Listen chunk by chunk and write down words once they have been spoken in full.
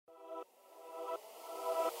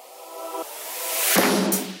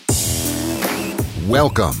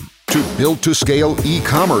Welcome to Built to Scale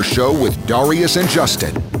e-commerce show with Darius and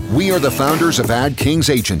Justin. We are the founders of AdKings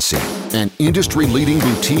Agency, an industry-leading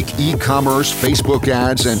boutique e-commerce, Facebook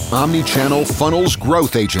ads, and omni-channel funnels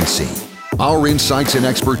growth agency. Our insights and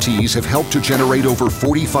expertise have helped to generate over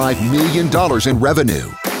 $45 million in revenue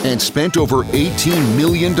and spent over $18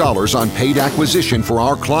 million on paid acquisition for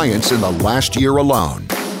our clients in the last year alone.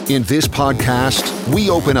 In this podcast, we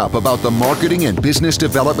open up about the marketing and business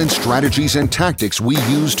development strategies and tactics we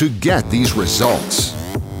use to get these results.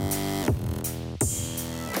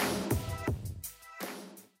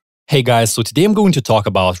 Hey guys, so today I'm going to talk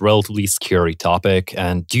about a relatively scary topic,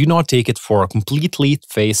 and do not take it for a completely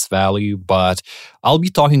face value, but I'll be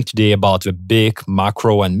talking today about the big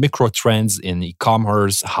macro and micro trends in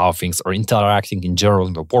e-commerce, how things are interacting in general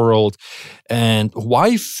in the world, and why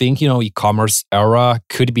I think, e-commerce era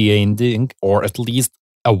could be ending or at least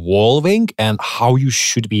evolving, and how you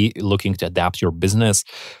should be looking to adapt your business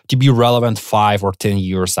to be relevant 5 or 10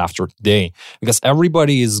 years after today. Because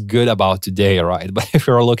everybody is good about today, right? But if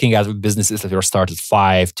you're looking at businesses that were started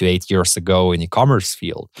 5 to 8 years ago in e-commerce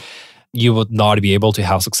field, you would not be able to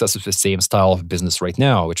have success with the same style of business right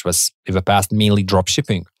now, which was in the past mainly drop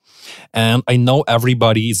shipping. And I know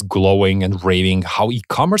everybody is glowing and raving how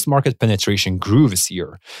e-commerce market penetration grew this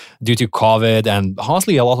year due to COVID. And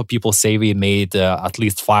honestly, a lot of people say we made at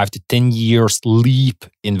least 5 to 10 years leap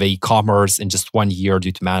in the e-commerce in just 1 year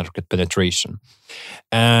due to market penetration.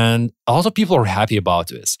 And a lot of people are happy about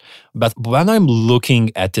this. But when I'm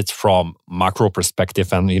looking at it from macro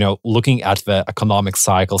perspective and, looking at the economic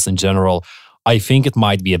cycles in general, I think it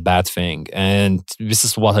might be a bad thing. And this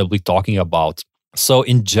is what I'll be talking about. So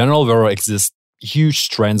in general, there exist huge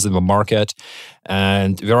trends in the market,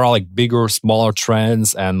 and there are bigger, smaller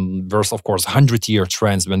trends, and there's of course 100-year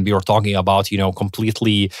trends. When we are talking about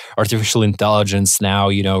completely artificial intelligence now,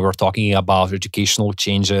 we're talking about educational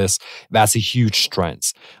changes. That's a huge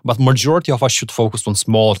trends. But majority of us should focus on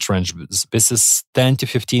small trends. This is 10 to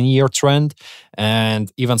 15-year trend,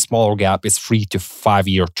 and even smaller gap is 3 to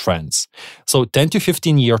 5-year trends. So 10 to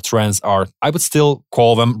 15-year trends are, I would still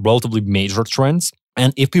call them relatively major trends.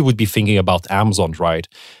 And if we would be thinking about Amazon, right?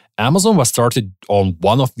 Amazon was started on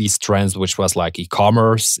one of these trends, which was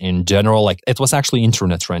e-commerce in general. It was actually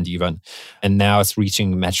internet trend even. And now it's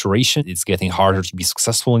reaching maturation. It's getting harder to be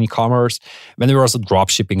successful in e-commerce. Then there was a drop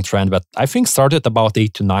shipping trend that I think started about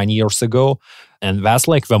 8 to 9 years ago. And that's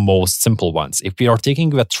the most simple ones. If we are taking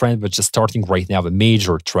the trend, which is starting right now, the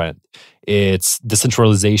major trend, it's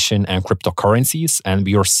decentralization and cryptocurrencies, and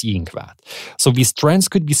we are seeing that. So these trends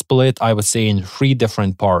could be split, I would say, in 3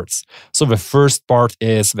 different parts. So the first part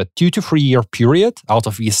is the 2 to 3 year period out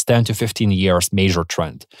of these 10 to 15 years major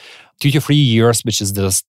trend. 2 to 3 years, which is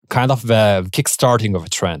this kind of the kickstarting of a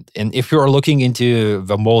trend. And if you're looking into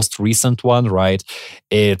the most recent one, right,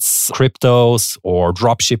 it's cryptos or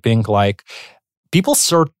drop shipping, people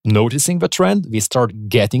start noticing the trend, they start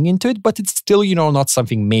getting into it, but it's still, not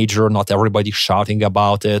something major, not everybody shouting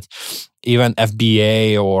about it. Even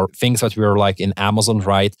FBA or things that were in Amazon,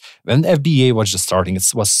 right? When FBA was just starting, it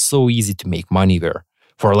was so easy to make money there.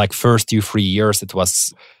 For first 2-3 years, it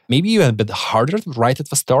was maybe even a bit harder right at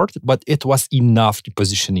the start, but it was enough to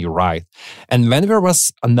position you right. And when there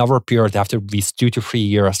was another period after these 2 to 3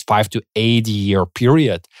 years, 5 to 8 year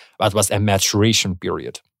period, that was a maturation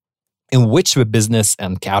period, in which the business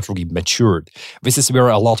and category matured. This is where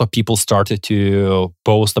a lot of people started to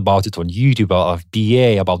post about it on YouTube, about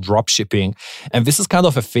FBA, about dropshipping. And this is kind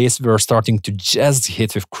of a phase we're starting to just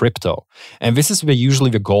hit with crypto. And this is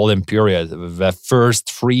usually the golden period, the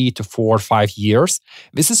first 3 to 4 or 5 years.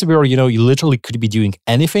 This is where, you literally could be doing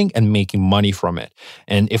anything and making money from it.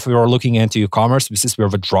 And if we are looking into e-commerce, this is where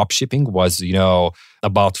the dropshipping was,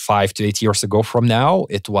 about 5 to 8 years ago from now,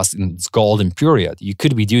 it was in its golden period. You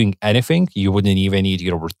could be doing anything. You wouldn't even need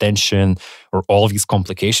retention or all of these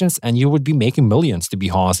complications, and you would be making millions, to be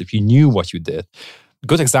honest, if you knew what you did.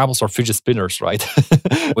 Good examples are fidget spinners, right?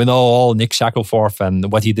 We know all Nick Shackelford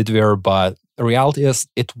and what he did there, but the reality is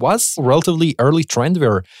it was a relatively early trend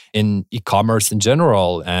there in e-commerce in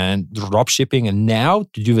general and drop shipping. And now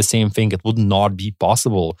to do the same thing, it would not be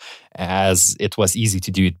possible as it was easy to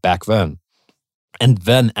do it back then. And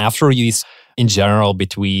then after these, in general,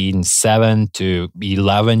 between 7 to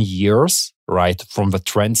 11 years, right, from the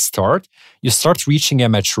trend start, you start reaching a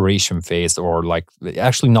maturation phase, or like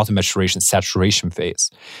actually not a maturation, saturation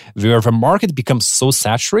phase, where the market becomes so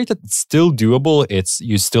saturated, it's still doable.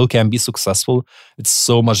 You still can be successful. It's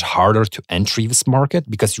so much harder to enter this market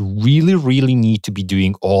because you really, really need to be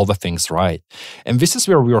doing all the things right. And this is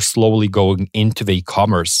where we are slowly going into the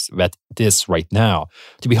e-commerce that it is right now.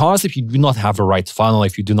 To be honest, if you do not have the right funnel,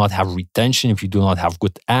 if you do not have retention, if you do not have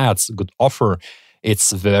good ads, good offer,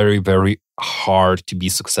 it's very, very hard to be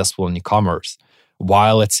successful in e-commerce.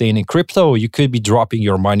 While, let's say, in crypto, you could be dropping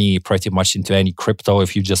your money pretty much into any crypto.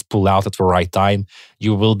 If you just pull out at the right time,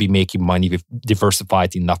 you will be making money with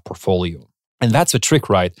diversified enough portfolio. And that's the trick,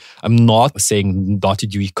 right? I'm not saying not to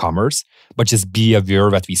do e-commerce, but just be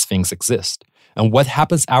aware that these things exist. And what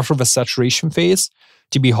happens after the saturation phase?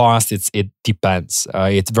 To be honest, it depends.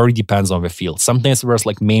 It very depends on the field. Sometimes there's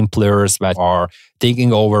like main players that are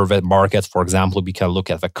taking over the market. For example, we can look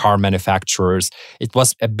at the car manufacturers. It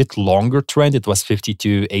was a bit longer trend. It was 50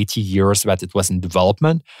 to 80 years that it was in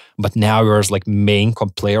development. But now there's like main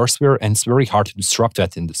players there, and it's very hard to disrupt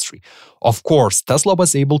that industry. Of course, Tesla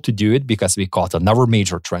was able to do it because we caught another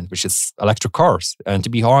major trend, which is electric cars. And to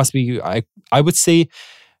be honest, I would say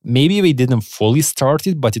maybe we didn't fully start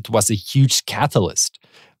it, but it was a huge catalyst.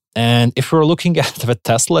 And if we're looking at the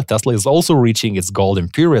Tesla is also reaching its golden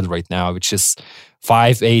period right now, which is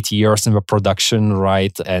 5-8 years in the production,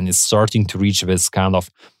 right? And it's starting to reach this kind of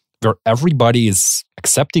where everybody is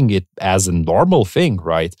accepting it as a normal thing,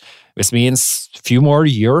 right? This means a few more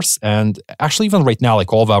years. And actually, even right now,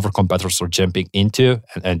 like all the other competitors are jumping into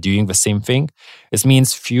and doing the same thing. This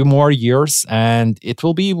means few more years. And it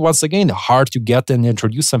will be, once again, hard to get and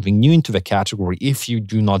introduce something new into the category if you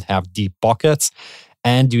do not have deep pockets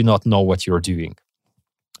and do not know what you're doing.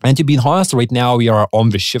 And to be honest, right now we are on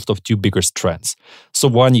the shift of two biggest trends. So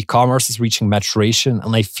one, e-commerce is reaching maturation,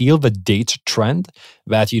 and I feel the data trend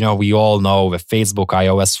that, we all know, the Facebook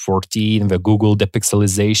iOS 14, the Google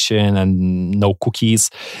depixelization and no cookies.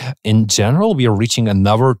 In general, we are reaching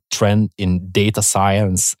another trend in data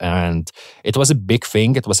science, and it was a big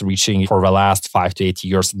thing. It was reaching for the last 5 to 8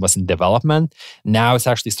 years. It was in development. Now it's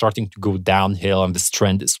actually starting to go downhill, and this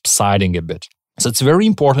trend is subsiding a bit. So it's very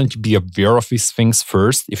important to be aware of these things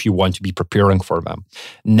first if you want to be preparing for them.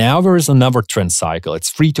 Now there is another trend cycle. It's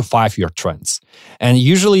 3 to 5 year trends. And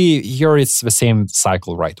usually here it's the same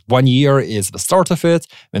cycle, right? 1 year is the start of it.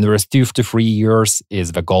 When there is 2 to 3 years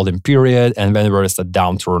is the golden period. And when there is a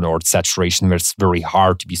downturn or saturation where it's very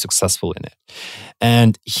hard to be successful in it.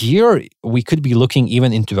 And here we could be looking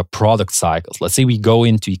even into the product cycles. Let's say we go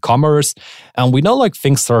into e-commerce and we know like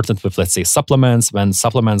things started with, let's say, supplements. When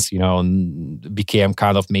supplements, became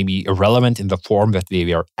kind of maybe irrelevant in the form that they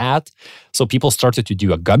were at. So people started to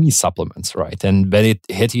do a gummy supplements, right? And when it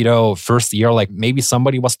hit, first year, like maybe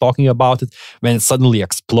somebody was talking about it, when it suddenly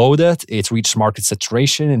exploded, it reached market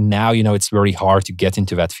saturation. And now, it's very hard to get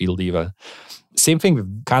into that field even. Same thing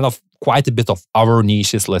with kind of quite a bit of other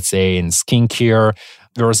niches, let's say in skincare.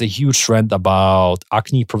 There was a huge trend about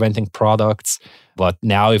acne preventing products. But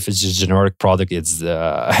now if it's just generic product, it's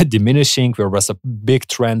diminishing. There was a big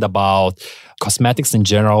trend about cosmetics in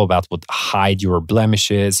general that would hide your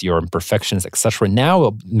blemishes, your imperfections, etc.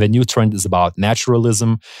 Now the new trend is about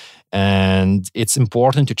naturalism. And it's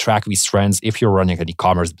important to track these trends if you're running an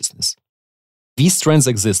e-commerce business. These trends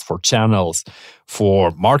exist for channels,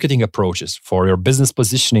 for marketing approaches, for your business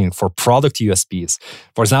positioning, for product USPs.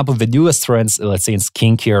 For example, the newest trends, let's say in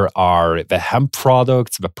skincare, are the hemp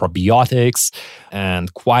products, the probiotics,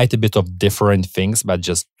 and quite a bit of different things that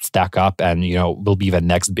just stack up and, will be the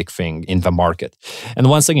next big thing in the market. And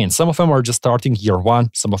once again, some of them are just starting year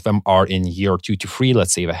 1. Some of them are in year 2 to 3.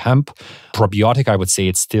 Let's say the hemp probiotic, I would say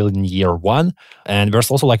it's still in year 1. And there's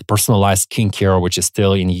also like personalized skincare, which is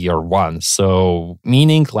still in year 1. So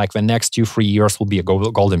meaning like the next 2-3 years will be a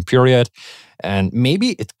golden period. And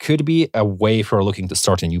maybe it could be a way for looking to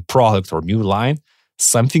start a new product or new line,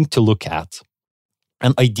 something to look at.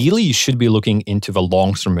 And ideally, you should be looking into the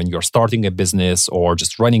long term when you're starting a business or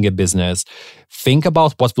just running a business. Think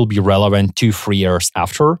about what will be relevant 2-3 years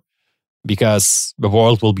after, because the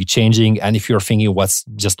world will be changing. And if you're thinking what's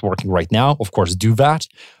just working right now, of course, do that.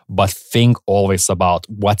 But think always about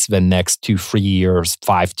what's the next 2-3 years,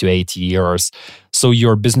 5 to 8 years. So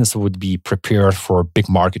your business would be prepared for big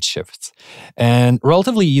market shifts. And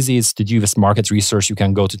relatively easy is to do this market research. You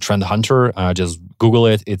can go to Trend Hunter, just Google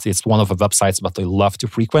it. It's one of the websites that I love to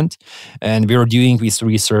frequent. And we're doing this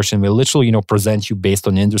research and we literally, present you based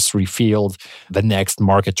on industry field, the next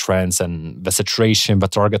market trends and the saturation, the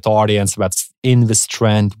target audience that's in this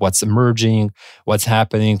trend, what's emerging, what's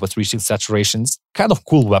happening, what's reaching saturations. Kind of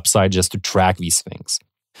cool website just to track these things.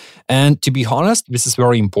 And to be honest, this is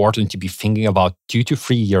very important to be thinking about 2 to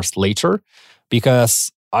 3 years later,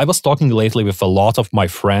 because I was talking lately with a lot of my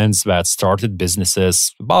friends that started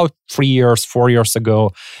businesses about 3 years, 4 years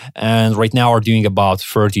ago, and right now are doing about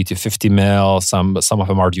 30 to 50 mil. Some of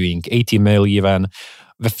them are doing 80 mil even.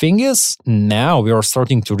 The thing is, now we are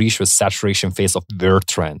starting to reach the saturation phase of their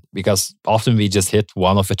trend, because often we just hit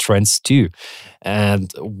one of the trends too.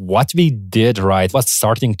 And what we did, right, what's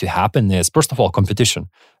starting to happen is, first of all, competition.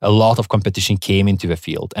 A lot of competition came into the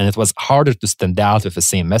field, and it was harder to stand out with the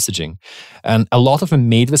same messaging. And a lot of them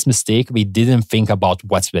made this mistake. We didn't think about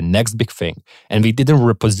what's the next big thing, and we didn't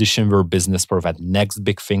reposition their business for that next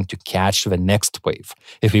big thing to catch the next wave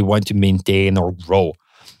if we want to maintain or grow.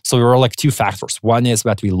 So there are like two factors. One is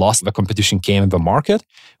that we lost the competition came in the market,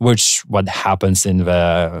 which what happens in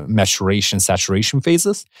the maturation, saturation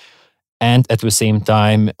phases. And at the same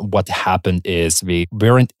time, what happened is we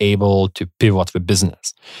weren't able to pivot the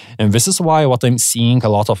business. And this is why what I'm seeing a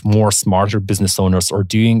lot of more smarter business owners are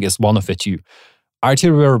doing is one of the two.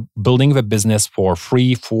 Either we're building the business for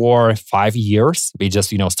 3, 4, 5 years. We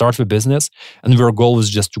just, start the business, and their goal is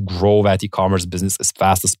just to grow that e-commerce business as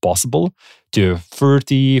fast as possible to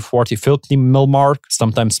 30, 40, 50 mil mark,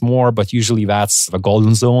 sometimes more, but usually that's the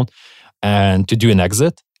golden zone, and to do an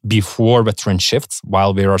exit before the trend shifts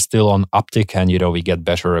while we are still on uptick and, we get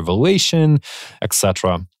better evaluation,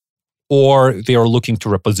 etc. Or they are looking to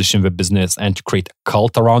reposition the business and to create a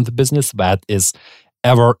cult around the business that is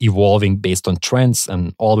ever evolving based on trends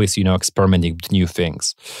and always, experimenting with new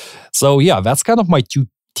things. So yeah, that's kind of my two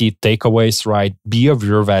takeaways, right? Be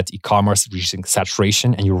aware that e-commerce is reaching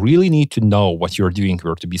saturation, and you really need to know what you're doing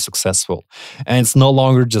here to be successful. And it's no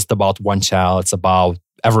longer just about one channel, it's about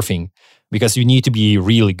everything, because you need to be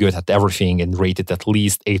really good at everything and rate it at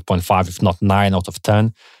least 8.5, if not 9 out of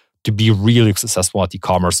 10, to be really successful at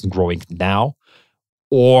e-commerce and growing now.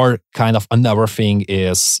 Or kind of another thing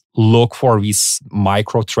is look for these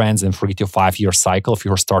micro trends in 3 to 5 year cycle if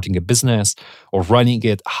you're starting a business or running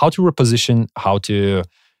it, how to reposition, how to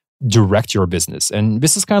direct your business. And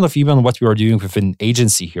this is kind of even what we are doing with an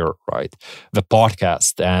agency here, right? The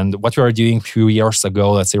podcast and what we are doing a few years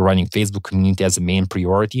ago, let's say running Facebook community as a main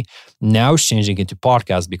priority, now is changing into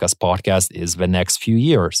podcast because podcast is the next few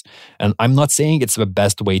years. And I'm not saying it's the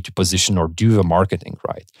best way to position or do the marketing,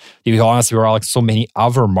 right? To be honest, there are like so many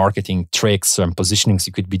other marketing tricks and positionings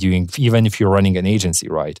you could be doing, even if you're running an agency,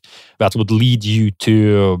 right? That would lead you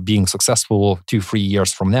to being successful 2-3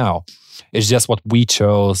 years from now. It's just what we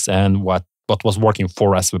chose and what was working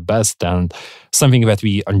for us the best and something that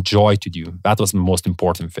we enjoy to do. That was the most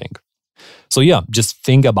important thing. So yeah, just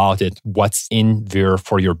think about it. What's in there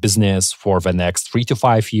for your business for the next 3 to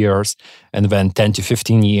 5 years, and then 10 to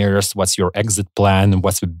 15 years, what's your exit plan and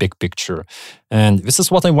what's the big picture? And this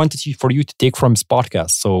is what I wanted for you to take from this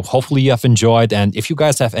podcast. So hopefully you have enjoyed. And if you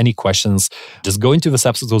guys have any questions, just go into this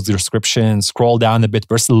episode's description, scroll down a bit.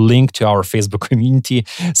 There's a link to our Facebook community,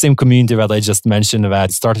 same community that I just mentioned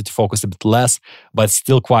that started to focus a bit less, but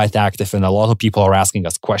still quite active. And a lot of people are asking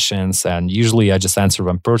us questions. And usually I just answer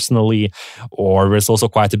them personally, or there's also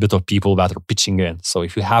quite a bit of people that are pitching in. So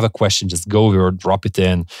if you have a question, just go there, drop it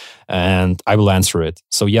in, and I will answer it.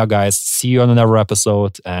 So yeah, guys, see you on another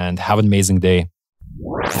episode and have an amazing day.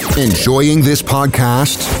 Enjoying this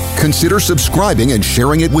podcast? Consider subscribing and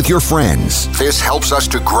sharing it with your friends. This helps us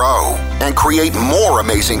to grow and create more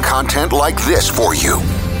amazing content like this for you.